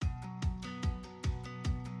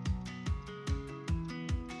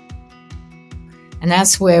And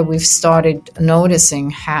that's where we've started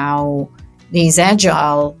noticing how these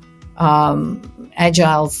agile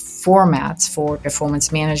formats for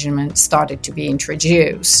performance management started to be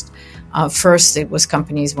introduced. First, it was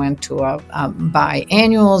companies went to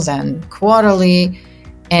biannual, then quarterly,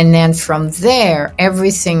 and then from there,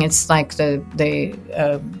 everything, it's like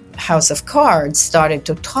the house of cards started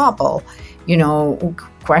to topple.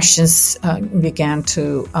 Questions began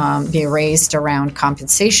to be raised around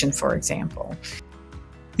compensation, for example.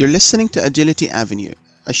 You're listening to Agility Avenue,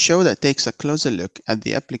 a show that takes a closer look at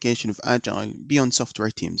the application of Agile beyond software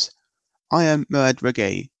teams. I am Moad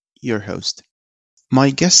Regay, your host. My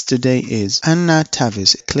guest today is Anna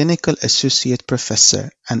Tavis, Clinical Associate Professor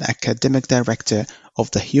and Academic Director of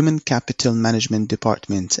the Human Capital Management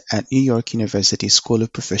Department at New York University School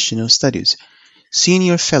of Professional Studies,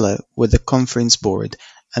 Senior Fellow with the Conference Board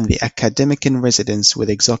and the Academic in Residence with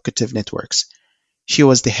Executive Networks. She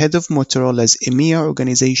was the head of Motorola's EMEA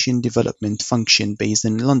Organization Development Function based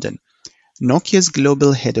in London, Nokia's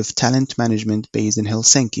Global Head of Talent Management based in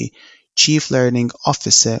Helsinki, Chief Learning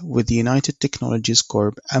Officer with the United Technologies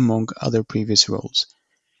Corp, among other previous roles.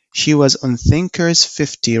 She was on Thinkers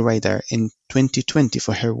 50 radar in 2020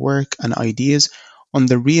 for her work and ideas on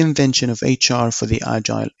the reinvention of HR for the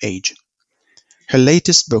Agile Age. Her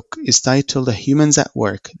latest book is titled Humans at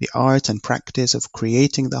Work, The Art and Practice of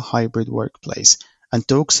Creating the Hybrid Workplace, and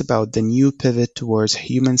talks about the new pivot towards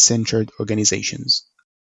human-centered organizations.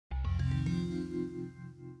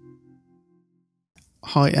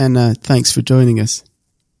 Hi, Anna. Thanks for joining us.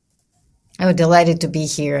 Oh, delighted to be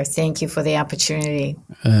here. Thank you for the opportunity.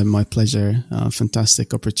 My pleasure.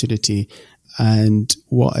 Fantastic opportunity. And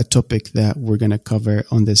what a topic that we're going to cover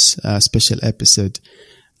on this special episode.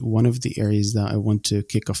 One of the areas that I want to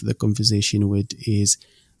kick off the conversation with is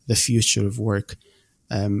the future of work.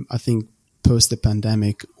 I think post the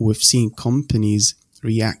pandemic, we've seen companies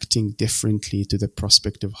reacting differently to the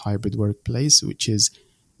prospect of hybrid workplace, which is,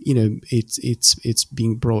 it's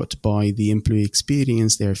being brought by the employee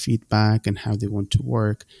experience, their feedback, and how they want to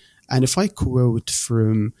work. And if I quote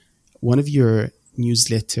from one of your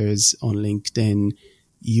newsletters on LinkedIn,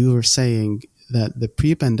 you are saying that the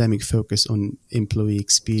pre-pandemic focus on employee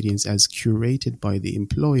experience as curated by the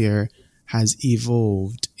employer has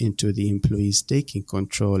evolved into the employees taking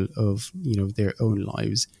control of, their own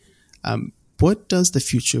lives. What does the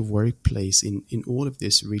future of workplace in all of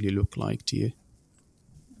this really look like to you?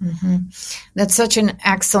 Mm-hmm. That's such an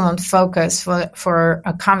excellent focus for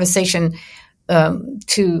a conversation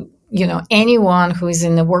to anyone who is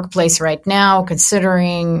in the workplace right now,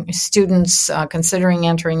 considering students, considering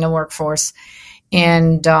entering the workforce,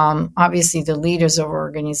 and obviously the leaders of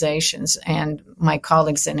organizations and my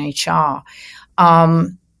colleagues in HR.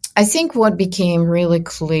 I think what became really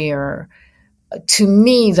clear to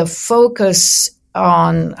me, the focus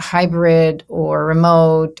on hybrid or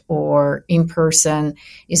remote or in-person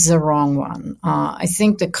is the wrong one. I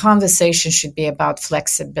think the conversation should be about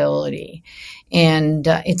flexibility. And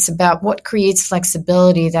it's about what creates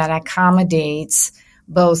flexibility that accommodates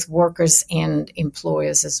both workers and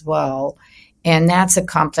employers as well. And that's a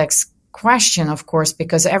complex question, of course,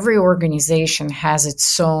 because every organization has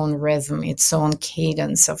its own rhythm, its own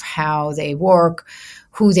cadence of how they work,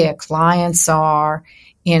 who their clients are,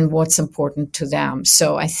 and what's important to them.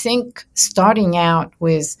 So I think starting out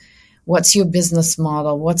with what's your business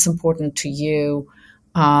model, what's important to you,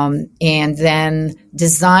 and then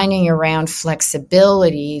designing around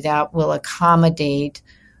flexibility that will accommodate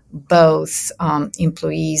both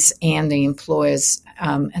employees and the employers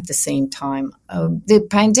at the same time. The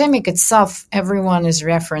pandemic itself, everyone is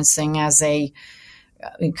referencing as a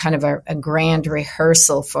kind of a grand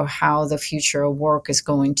rehearsal for how the future of work is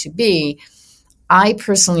going to be. I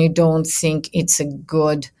personally don't think it's a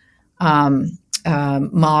good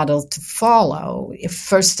model to follow.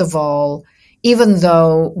 First of all, even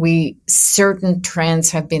though certain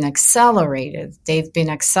trends have been accelerated,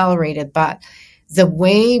 but the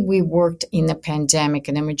way we worked in the pandemic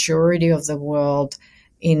in the majority of the world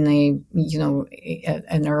in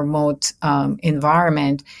a remote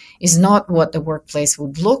environment is not what the workplace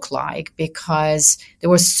would look like, because there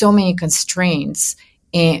were so many constraints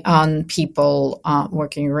on people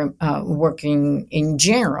working in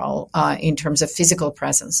general in terms of physical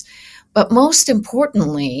presence. But most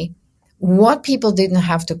importantly, what people didn't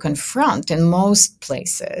have to confront in most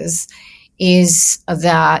places is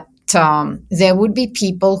that there would be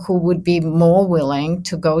people who would be more willing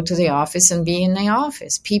to go to the office and be in the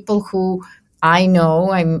office. People who I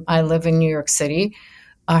know, I live in New York City,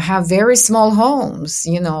 have very small homes.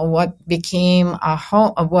 What became a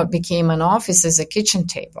home, what became an office is a kitchen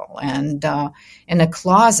table and a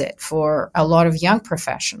closet for a lot of young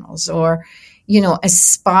professionals, or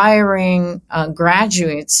aspiring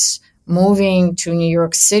graduates moving to New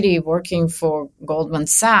York City, working for Goldman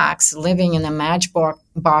Sachs, living in a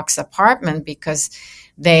matchbox apartment because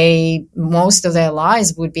most of their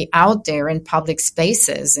lives would be out there in public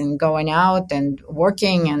spaces and going out and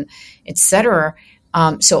working and etc.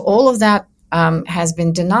 So all of that has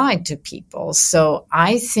been denied to people. So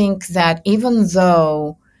I think that even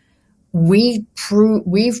though we've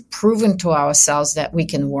proven to ourselves that we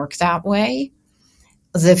can work that way,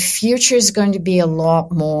 the future is going to be a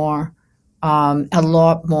lot more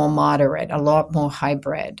moderate, a lot more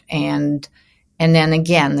hybrid, and then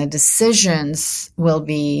again, the decisions will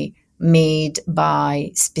be made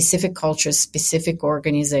by specific cultures, specific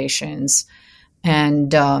organizations, and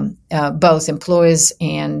both employers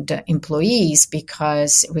and employees,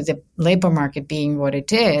 because with the labor market being what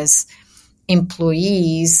it is,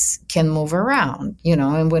 employees can move around,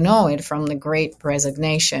 and we know it from the Great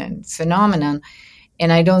Resignation phenomenon.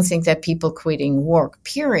 And I don't think that people quitting work,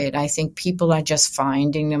 period. I think people are just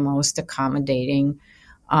finding the most accommodating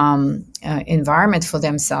environment for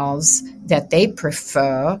themselves that they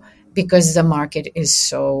prefer, because the market is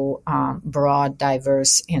so broad,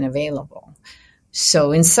 diverse, and available.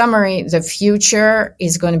 So in summary, the future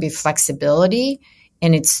is going to be flexibility,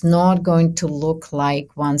 and it's not going to look like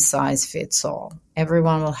one size fits all.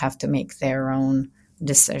 Everyone will have to make their own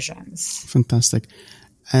decisions. Fantastic.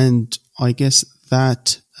 And I guess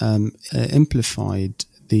that amplified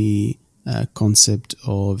the concept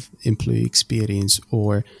of employee experience,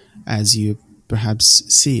 or as you perhaps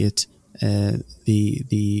see it,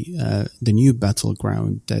 the new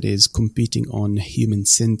battleground that is competing on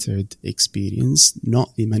human-centered experience,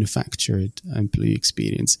 not the manufactured employee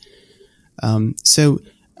experience. So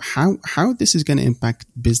how this is going to impact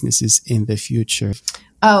businesses in the future?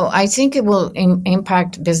 Oh, I think it will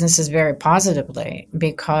impact businesses very positively,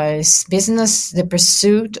 because the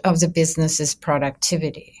pursuit of the business is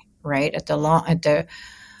productivity, right? At the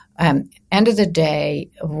end of the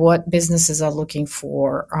day, what businesses are looking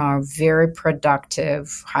for are very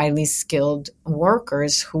productive, highly skilled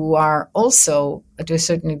workers who are also, to a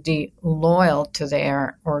certain degree, loyal to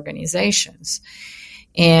their organizations.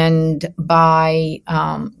 And by,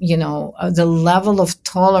 the level of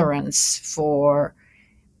tolerance for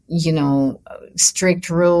strict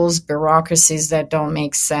rules, bureaucracies that don't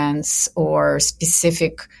make sense, or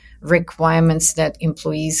specific requirements that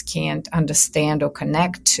employees can't understand or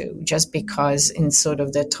connect to just because in sort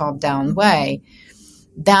of the top-down way,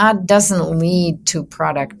 that doesn't lead to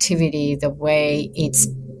productivity the way it's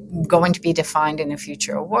going to be defined in the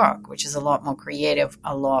future of work, which is a lot more creative,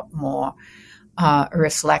 a lot more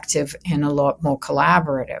reflective, and a lot more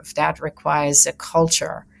collaborative. That requires a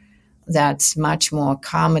culture that's much more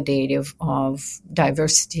accommodative of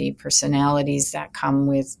diversity, personalities that come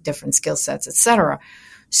with different skill sets, etc.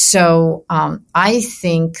 So I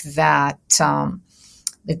think that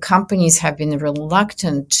the companies have been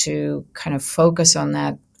reluctant to kind of focus on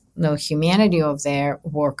that, humanity of their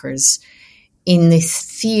workers, in the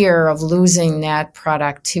fear of losing that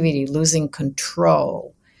productivity, losing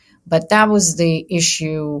control. But that was the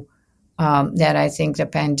issue that I think the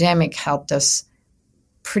pandemic helped us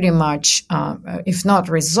pretty much, if not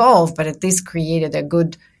resolve, but at least created a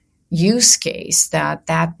good use case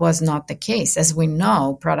that was not the case. As we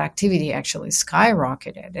know, productivity actually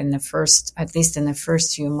skyrocketed at least in the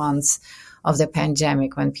first few months of the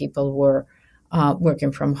pandemic, when people were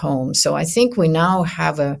working from home. So I think we now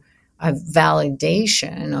have a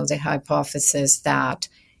validation of the hypothesis that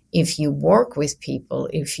if you work with people,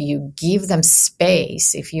 if you give them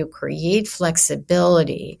space, if you create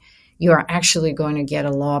flexibility, you are actually going to get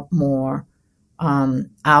a lot more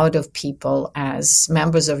out of people as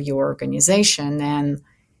members of your organization than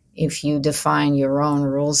if you define your own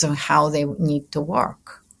rules on how they need to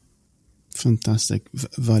work. Fantastic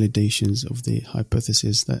validations of the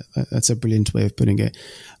hypothesis. That's a brilliant way of putting it.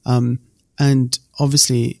 And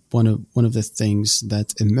obviously, one of the things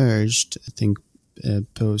that emerged, I think,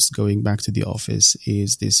 post going back to the office,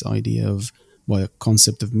 is this idea of a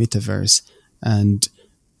concept of metaverse, and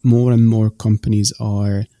more companies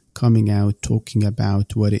are coming out talking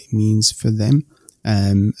about what it means for them.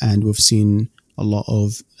 And we've seen a lot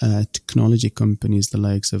of technology companies, the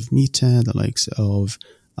likes of Meta, the likes of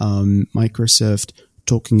Microsoft,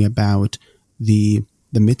 talking about the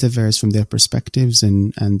metaverse from their perspectives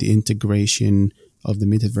and the integration of the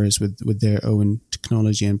metaverse with their own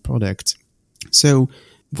technology and products. So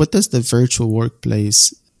what does the virtual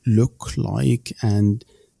workplace look like, and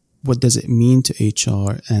what does it mean to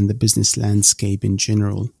HR and the business landscape in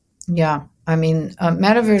general? Yeah, I mean,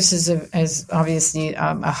 metaverse is obviously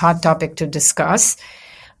a hot topic to discuss.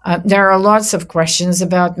 There are lots of questions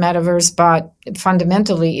about metaverse, but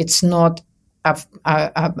fundamentally, it's not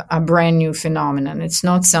a brand new phenomenon. It's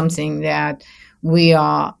not something that we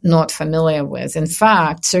are not familiar with. In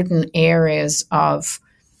fact, certain areas of,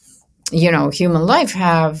 human life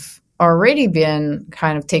have already been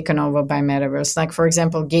kind of taken over by metaverse. Like, for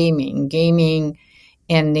example, gaming,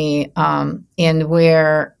 and and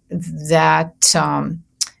where that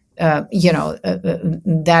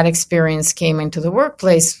that experience came into the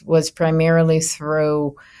workplace was primarily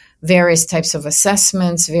through various types of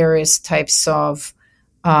assessments, various types of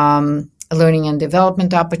learning and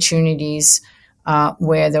development opportunities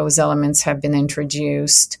where those elements have been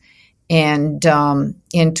introduced, and to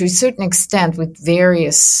a certain extent with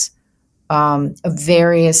various forms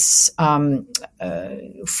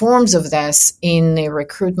of this in the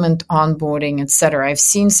recruitment, onboarding, etc. I've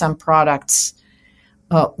seen some products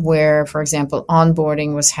where, for example,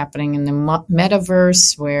 onboarding was happening in the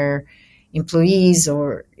metaverse, where employees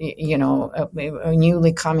or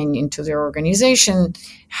newly coming into their organization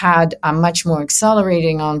had a much more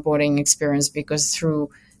accelerating onboarding experience, because through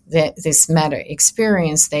this meta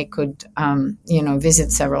experience they could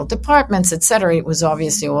visit several departments, etc. It was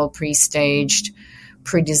obviously all pre-staged,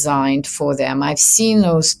 pre-designed for them. I've seen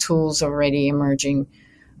those tools already emerging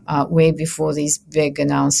way before these big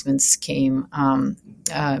announcements came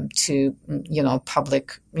to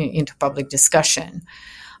public discussion.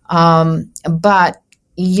 But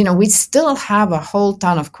we still have a whole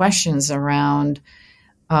ton of questions around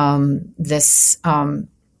this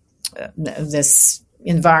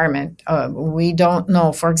environment. We don't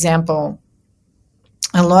know. For example,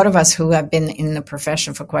 a lot of us who have been in the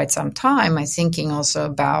profession for quite some time are thinking also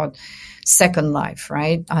about Second Life,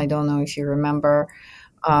 right? I don't know if you remember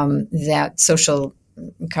that social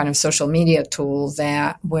media tool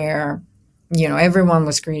where everyone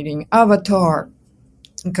was creating avatar,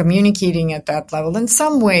 communicating at that level. In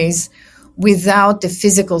some ways, without the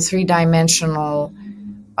physical three-dimensional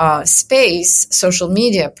space, social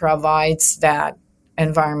media provides that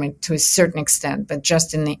environment to a certain extent, but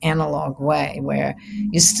just in the analog way, where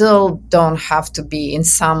you still don't have to be in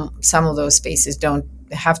some of those spaces, don't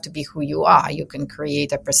have to be who you are. You can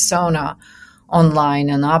create a persona online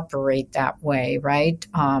and operate that way, right?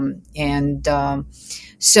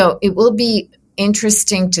 So it will be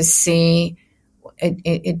interesting to see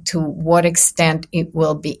to what extent it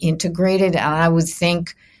will be integrated. And I would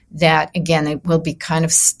think that, again, it will be kind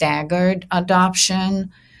of staggered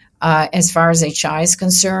adoption. As far as HI is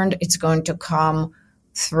concerned, it's going to come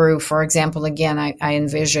through, for example, again, I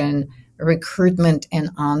envision recruitment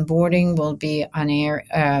and onboarding will be an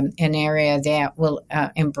area that will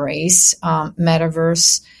embrace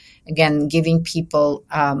metaverse. Again, giving people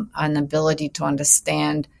an ability to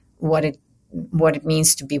understand what it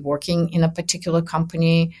means to be working in a particular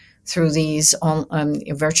company through these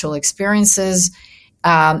virtual experiences.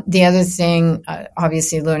 The other thing,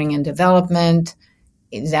 obviously, learning and development.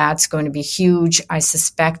 That's going to be huge. I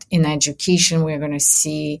suspect in education we're going to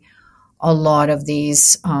see a lot of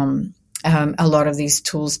these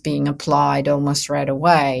tools being applied almost right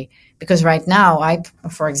away. Because right now,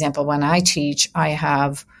 for example, when I teach, I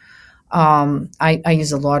have I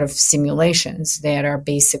use a lot of simulations that are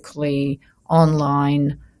basically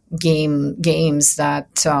online games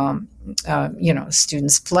that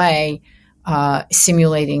students play.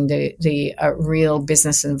 Simulating the real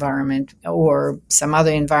business environment or some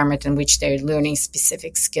other environment in which they're learning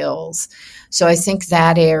specific skills. So I think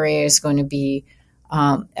that area is going to be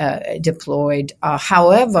deployed.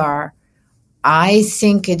 However, I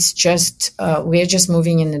think it's just we're just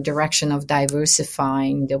moving in the direction of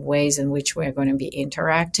diversifying the ways in which we're going to be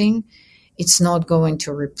interacting. It's not going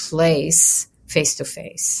to replace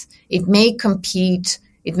face-to-face. It may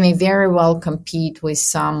very well compete with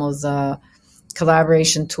some of the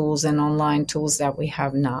collaboration tools and online tools that we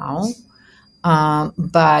have now.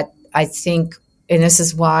 But I think, and this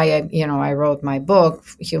is why I wrote my book,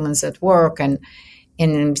 Humans at Work, and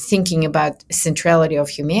in thinking about centrality of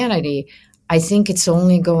humanity, I think it's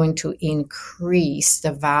only going to increase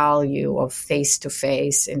the value of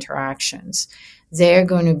face-to-face interactions. There's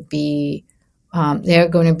going to be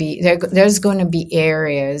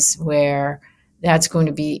areas where that's going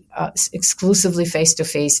to be exclusively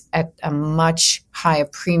face-to-face at a much higher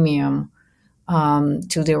premium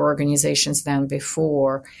to the organizations than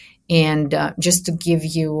before. And just to give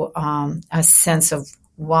you a sense of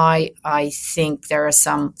why I think there are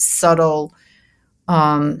some subtle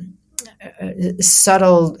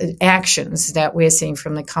subtle actions that we're seeing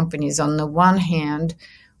from the companies. On the one hand,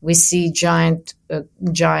 we see giant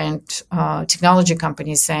technology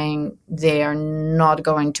companies saying they are not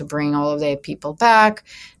going to bring all of their people back.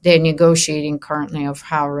 They're negotiating currently of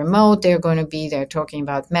how remote they're going to be. They're talking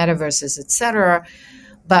about metaverses, etc.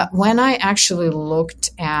 But when I actually looked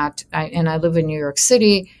at, and I live in New York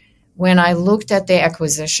City, when I looked at the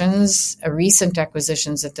acquisitions, recent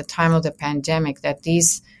acquisitions at the time of the pandemic that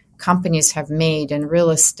these companies have made in real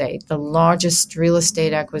estate, the largest real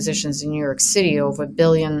estate acquisitions in New York City, over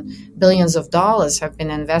billions of dollars, have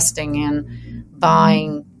been investing in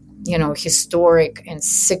buying, historic and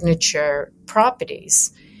signature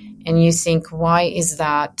properties. And you think, why is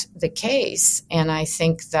that the case? And I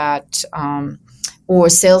think that, or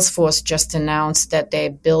Salesforce just announced that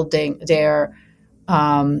they're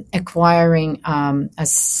acquiring a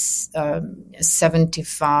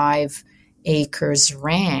 75 acres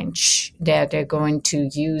ranch that they're going to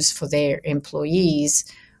use for their employees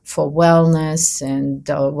for wellness and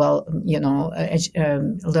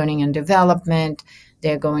learning and development.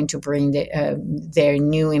 They're going to bring their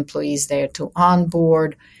new employees there to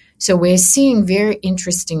onboard. So we're seeing very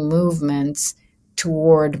interesting movements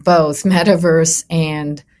toward both metaverse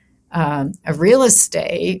and real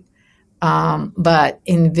estate, but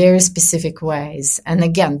in very specific ways. And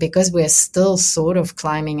again, because we're still sort of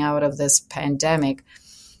climbing out of this pandemic,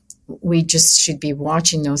 we just should be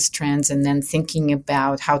watching those trends and then thinking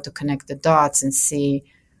about how to connect the dots and see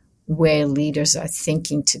where leaders are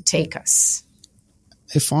thinking to take us.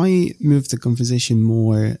 If I move the conversation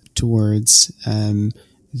more towards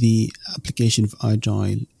the application of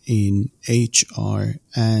Agile in HR,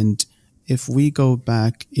 and if we go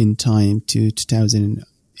back in time to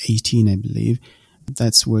 2018, I believe,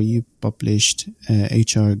 that's where you published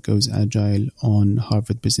HR Goes Agile on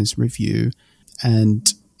Harvard Business Review.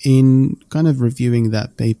 And in kind of reviewing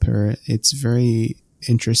that paper, it's very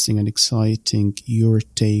interesting and exciting, your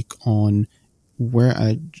take on where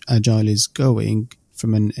Agile is going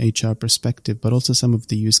from an HR perspective, but also some of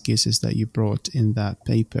the use cases that you brought in that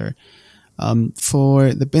paper.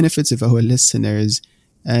 For the benefits of our listeners,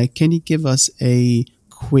 can you give us a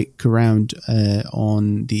quick round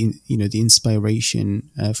on the inspiration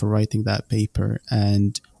for writing that paper,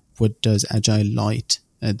 and what does Agile Light,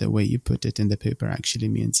 the way you put it in the paper, actually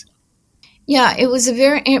means? Yeah, it was a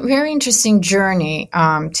very, very interesting journey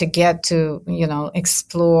to get to,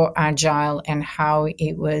 explore Agile and how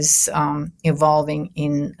it was evolving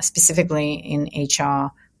specifically in HR,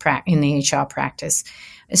 in the HR practice.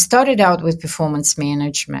 It started out with performance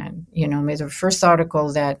management. The first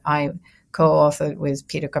article that I co-authored with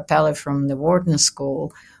Peter Capelli from the Wharton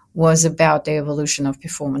School was about the evolution of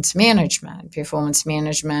performance management. Performance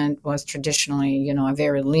management was traditionally, a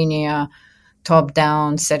very linear,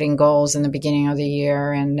 top-down, setting goals in the beginning of the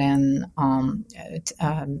year, and then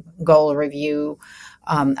goal review,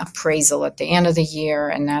 appraisal at the end of the year,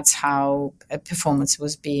 and that's how performance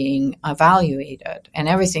was being evaluated. And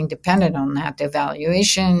everything depended on that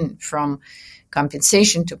evaluation, from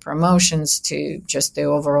compensation to promotions to just the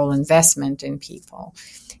overall investment in people.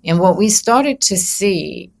 And what we started to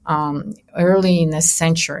see early in this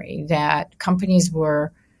century, that companies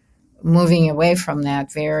were moving away from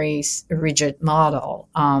that very rigid model.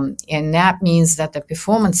 And that means that the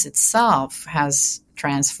performance itself has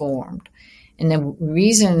transformed. And the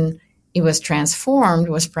reason it was transformed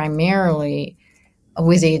was primarily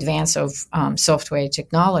with the advance of software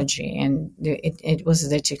technology. And it was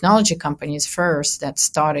the technology companies first that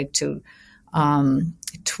started to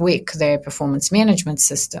tweak their performance management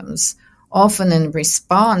systems, often in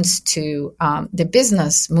response to the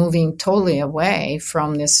business moving totally away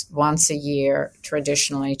from this once-a-year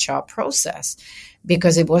traditional HR process,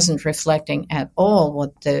 because it wasn't reflecting at all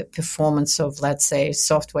what the performance of, let's say,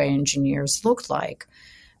 software engineers looked like.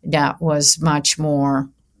 That was much more,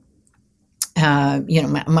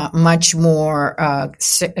 much more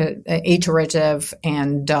iterative,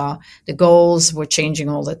 and the goals were changing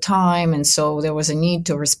all the time. And so there was a need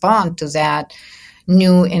to respond to that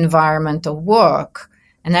new environment of work.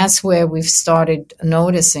 And that's where we've started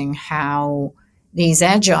noticing how these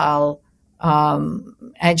agile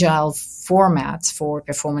formats for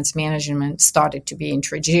performance management started to be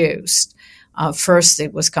introduced. First,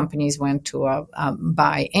 it was companies went to a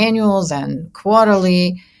biannual, then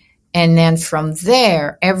quarterly. And then from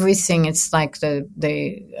there, everything, it's like the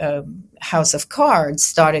house of cards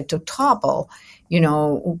started to topple.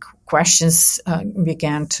 Questions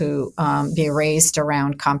began to be raised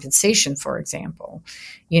around compensation, for example.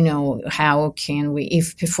 How can we,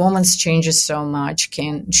 if performance changes so much,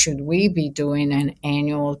 should we be doing an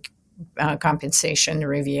annual compensation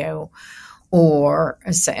review, or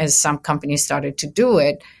as some companies started to do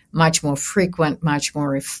it, much more frequent, much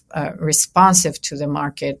more responsive to the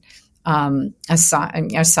market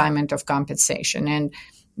assignment of compensation. And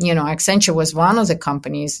Accenture was one of the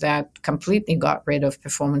companies that completely got rid of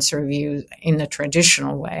performance review in the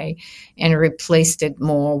traditional way and replaced it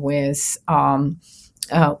more with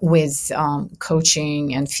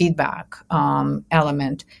coaching and feedback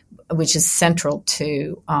element, which is central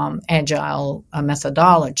to agile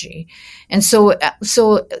methodology. And so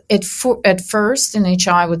at first in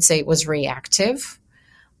HR, I would say it was reactive.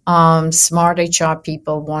 Smart HR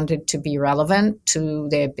people wanted to be relevant to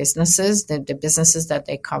their businesses, the businesses that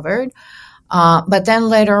they covered. But then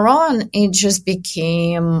later on, it just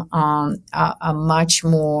became a much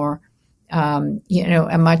more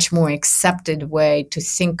accepted way to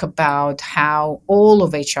think about how all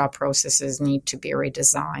of HR processes need to be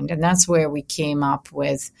redesigned. And that's where we came up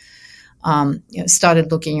with,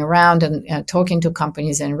 started looking around and talking to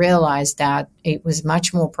companies and realized that it was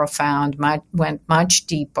much more profound, went much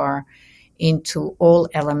deeper into all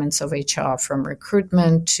elements of HR, from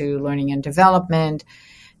recruitment to learning and development,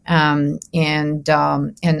 and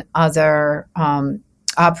other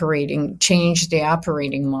change the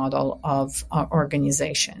operating model of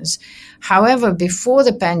organizations. However, before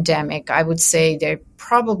the pandemic, I would say there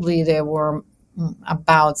were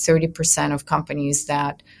about 30% of companies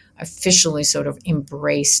that officially sort of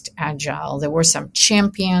embraced Agile. There were some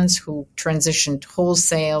champions who transitioned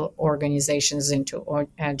wholesale organizations into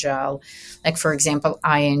Agile, like, for example,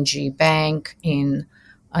 ING Bank in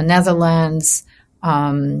Netherlands.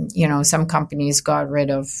 Some companies got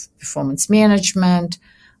rid of performance management.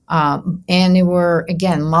 And there were,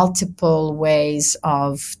 again, multiple ways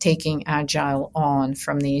of taking Agile on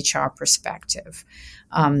from the HR perspective.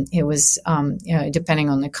 It was, depending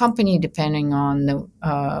on the company, depending on the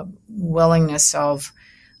willingness of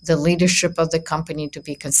the leadership of the company to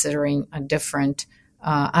be considering a different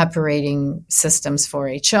operating systems for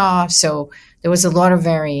HR. So there was a lot of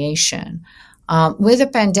variation. With the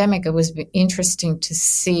pandemic, it was interesting to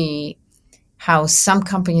see how some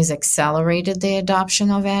companies accelerated the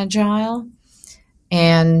adoption of Agile.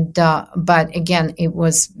 And but again, it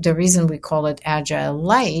was the reason we call it Agile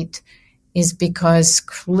Light is because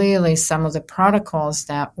clearly some of the protocols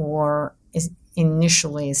that were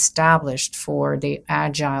initially established for the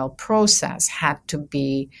Agile process had to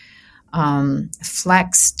be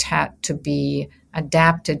flexed, had to be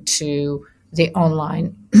adapted to the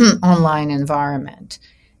online environment.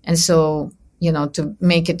 And so, to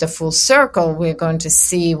make it the full circle, we're going to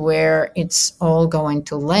see where it's all going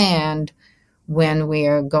to land when we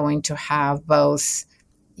are going to have both,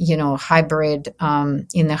 hybrid.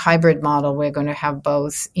 In the hybrid model, we're going to have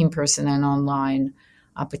both in-person and online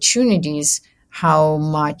opportunities, how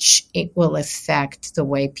much it will affect the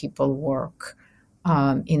way people work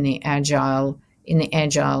in the agile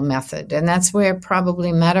method. And that's where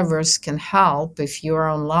probably Metaverse can help. If you're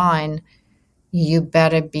online, you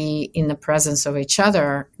better be in the presence of each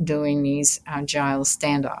other doing these agile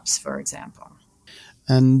stand-ups, for example.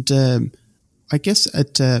 And I guess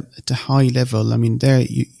at a high level, I mean,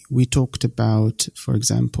 we talked about, for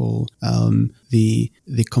example, the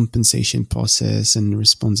compensation process and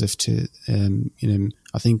responsive to,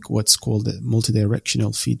 I think what's called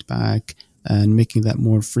multidirectional feedback and making that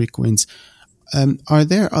more frequent. Are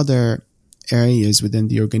there other areas within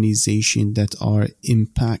the organization that are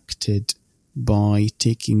impacted by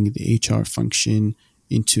taking the HR function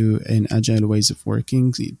into an agile ways of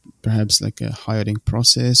working, perhaps like a hiring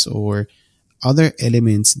process or other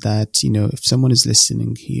elements that, if someone is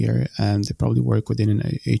listening here and they probably work within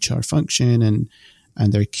an HR function and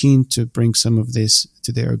they're keen to bring some of this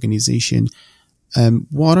to their organization,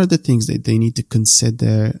 what are the things that they need to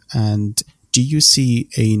consider? And do you see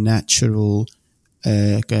a natural,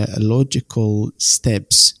 a logical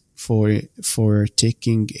steps for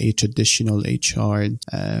taking a traditional HR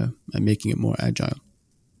and making it more agile?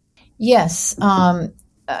 Yes.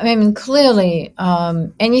 Clearly,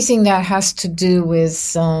 anything that has to do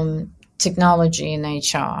with technology in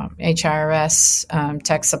HR, HRS,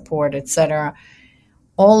 tech support, etc.,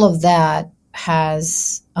 all of that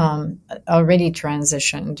has already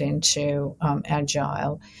transitioned into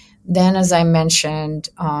agile. Then, as I mentioned,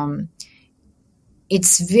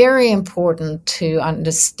 it's very important to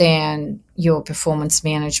understand your performance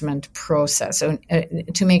management process,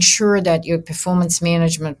 to make sure that your performance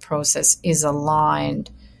management process is aligned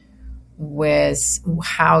with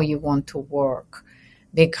how you want to work,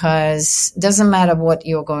 because it doesn't matter what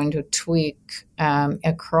you're going to tweak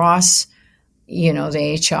across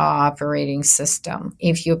the HR operating system.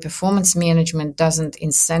 If your performance management doesn't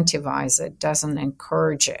incentivize it, doesn't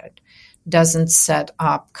encourage it, doesn't set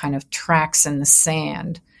up kind of tracks in the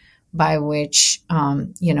sand by which,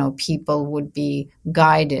 people would be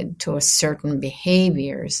guided to a certain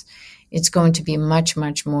behaviors, it's going to be much,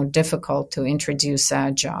 much more difficult to introduce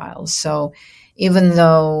Agile. So even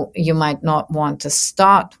though you might not want to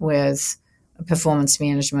start with performance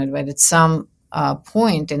management, but at some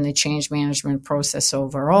point in the change management process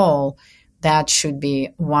overall, that should be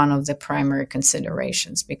one of the primary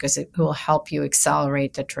considerations because it will help you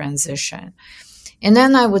accelerate the transition. And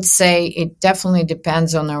then I would say it definitely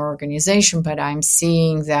depends on the organization, but I'm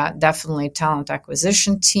seeing that definitely talent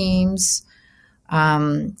acquisition teams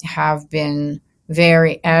have been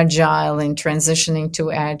very agile in transitioning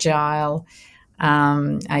to Agile.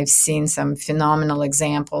 I've seen some phenomenal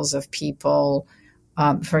examples of people.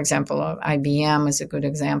 For example, IBM is a good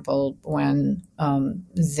example when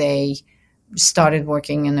they started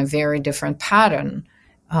working in a very different pattern,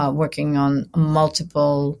 working on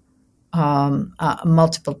multiple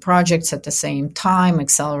projects at the same time,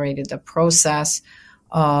 accelerated the process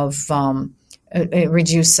of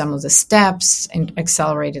reduced some of the steps and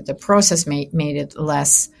accelerated the process, made it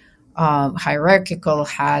less hierarchical,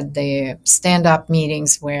 had the stand-up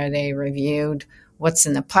meetings where they reviewed what's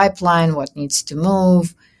in the pipeline, what needs to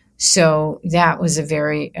move. So that was a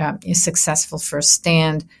very successful first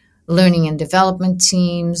stand. Learning and development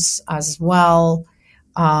teams as well.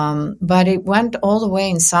 But it went all the way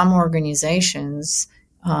in some organizations,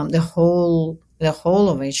 the whole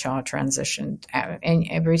of HR transitioned, and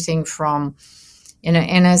everything from,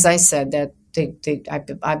 and as I said, that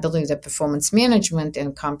I believe that performance management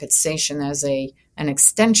and compensation as an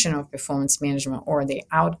extension of performance management or the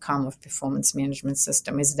outcome of performance management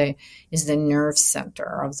system is the nerve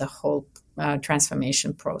center of the whole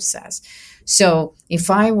transformation process. So if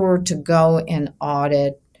I were to go and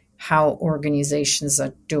audit how organizations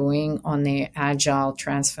are doing on their agile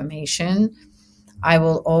transformation, I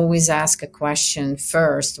will always ask a question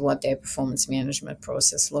first, what their performance management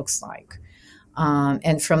process looks like.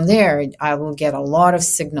 And from there, I will get a lot of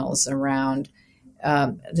signals around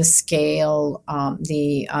the scale,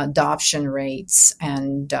 the adoption rates,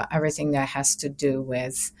 and everything that has to do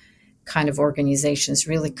with kind of organizations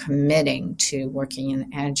really committing to working in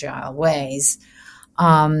agile ways.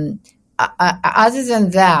 Other than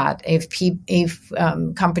that, if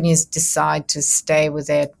companies decide to stay with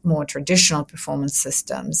their more traditional performance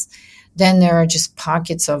systems, then there are just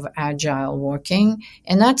pockets of agile working,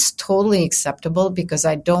 and that's totally acceptable because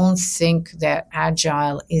I don't think that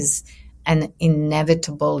agile is an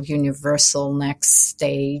inevitable universal next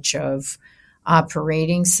stage of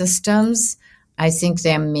operating systems. I think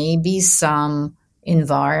there may be some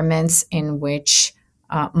environments in which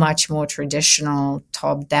much more traditional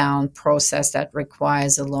top-down process that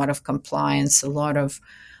requires a lot of compliance, a lot of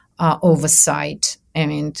oversight. I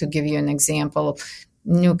mean, to give you an example,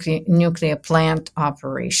 nuclear plant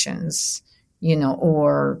operations,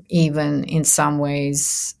 or even in some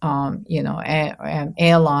ways,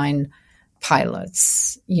 airline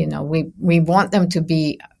pilots. We want them to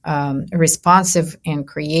be responsive and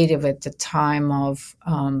creative at the time of,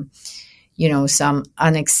 some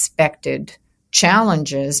unexpected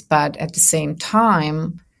challenges, but at the same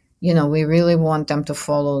time, we really want them to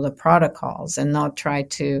follow the protocols and not try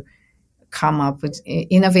to come up with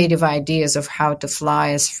innovative ideas of how to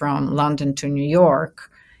fly us from London to New York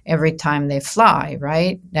every time they fly,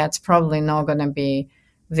 right? That's probably not going to be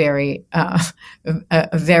very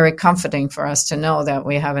comforting for us to know that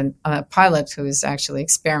we have a pilot who is actually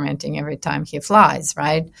experimenting every time he flies,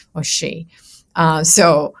 right? Or she.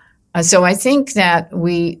 So I think that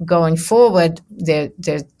going forward,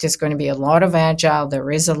 there's going to be a lot of agile. There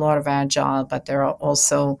is a lot of agile, but there are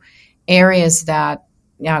also areas that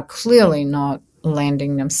are clearly not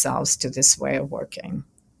lending themselves to this way of working.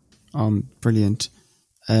 Brilliant.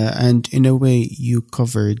 And in a way, you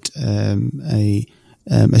covered a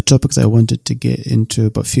topic that I wanted to get into,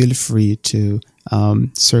 but feel free to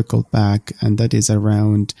circle back, and that is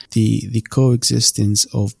around the coexistence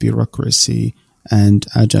of bureaucracy and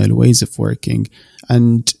agile ways of working.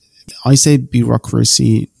 And I say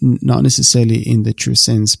bureaucracy not necessarily in the true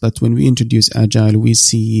sense, but when we introduce agile, we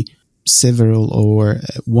see several or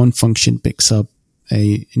one function picks up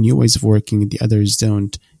a new ways of working, the others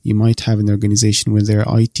don't. You might have an organization where their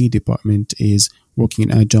IT department is working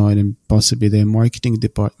in agile and possibly their marketing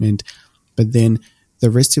department, but then the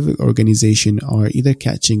rest of the organization are either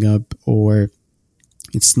catching up or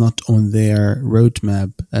it's not on their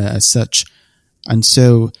roadmap as such. And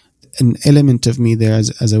so an element of me there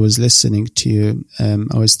as I was listening to you.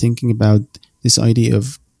 I was thinking about this idea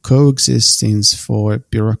of coexistence for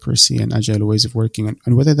bureaucracy and agile ways of working,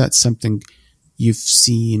 and whether that's something you've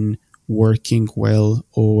seen working well,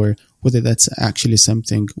 or whether that's actually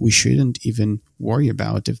something we shouldn't even worry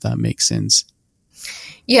about, if that makes sense.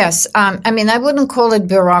 Yes. I mean, I wouldn't call it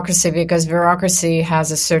bureaucracy, because bureaucracy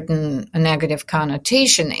has a certain negative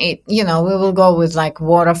connotation. We will go with like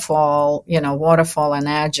waterfall and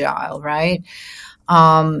agile, right?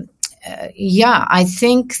 I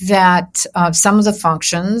think that some of the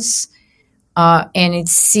functions, and it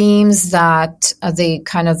seems that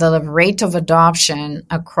the rate of adoption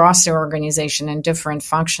across the organization in different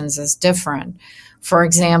functions is different. For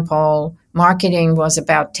example, marketing was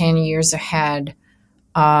about 10 years ahead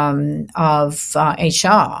of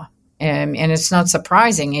HR. And it's not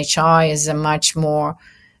surprising. HR is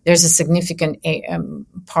there's a significant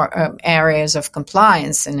areas of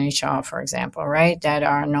compliance in HR, for example, right, that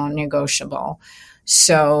are non-negotiable.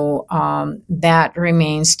 So that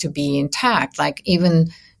remains to be intact. Like,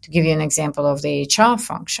 even to give you an example of the HR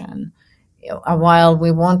function, while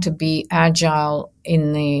we want to be agile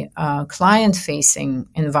in the client-facing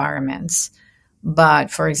environments, but,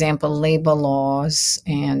 for example, labor laws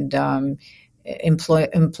and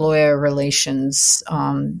employer relations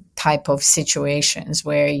type of situations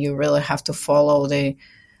where you really have to follow the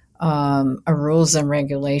rules and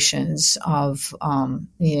regulations of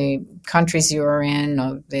the countries you are in,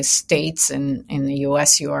 of the states in the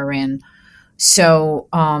U.S. you are in. So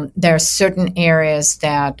there are certain areas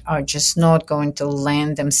that are just not going to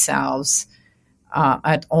lend themselves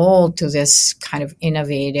at all to this kind of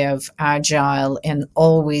innovative, agile, and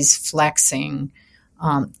always flexing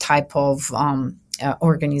type of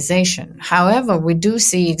organization. However, we do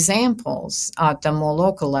see examples at the more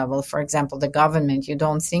local level. For example, the government. You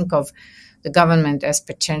don't think of the government as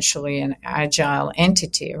potentially an agile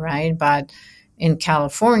entity, right? But in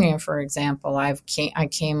California, for example, I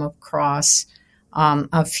came across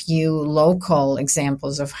a few local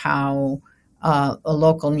examples of how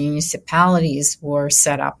local municipalities were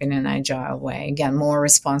set up in an agile way. Again, more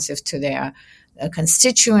responsive to their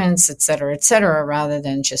constituents, et cetera, rather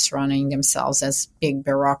than just running themselves as big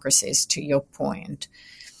bureaucracies, to your point.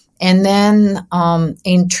 And then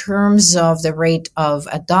in terms of the rate of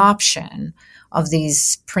adoption of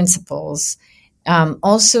these principles,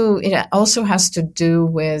 it also has to do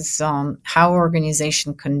with how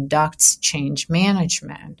organization conducts change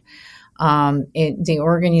management. The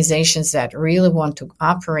organizations that really want to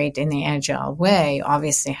operate in the agile way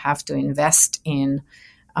obviously have to invest in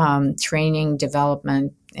training,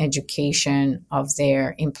 development, education of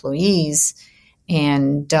their employees,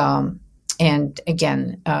 and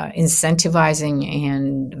again, incentivizing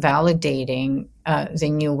and validating the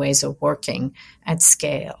new ways of working at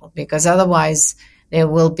scale. Because otherwise, there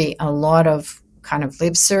will be a lot of kind of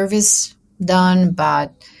lip service done,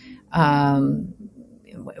 but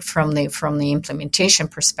from the implementation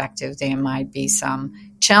perspective, there might be some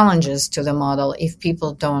challenges to the model if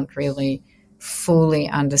people don't really fully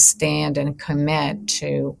understand and commit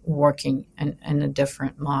to working in a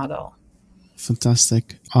different model.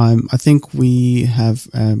 Fantastic. I think we have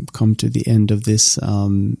come to the end of this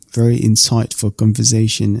very insightful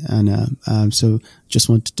conversation, Anna. So just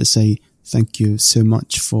wanted to say thank you so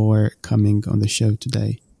much for coming on the show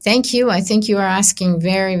today. Thank you. I think you are asking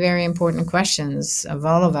very, very important questions of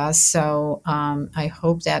all of us. So I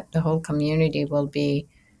hope that the whole community will be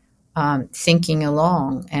thinking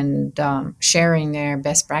along and sharing their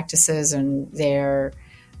best practices and their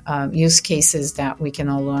use cases that we can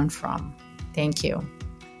all learn from. Thank you.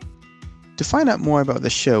 To find out more about the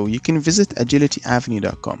show, you can visit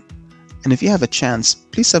agilityavenue.com. And if you have a chance,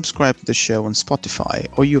 please subscribe to the show on Spotify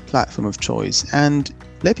or your platform of choice and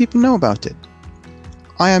let people know about it.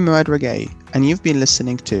 I am Moad Regai, and you've been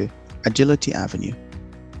listening to Agility Avenue.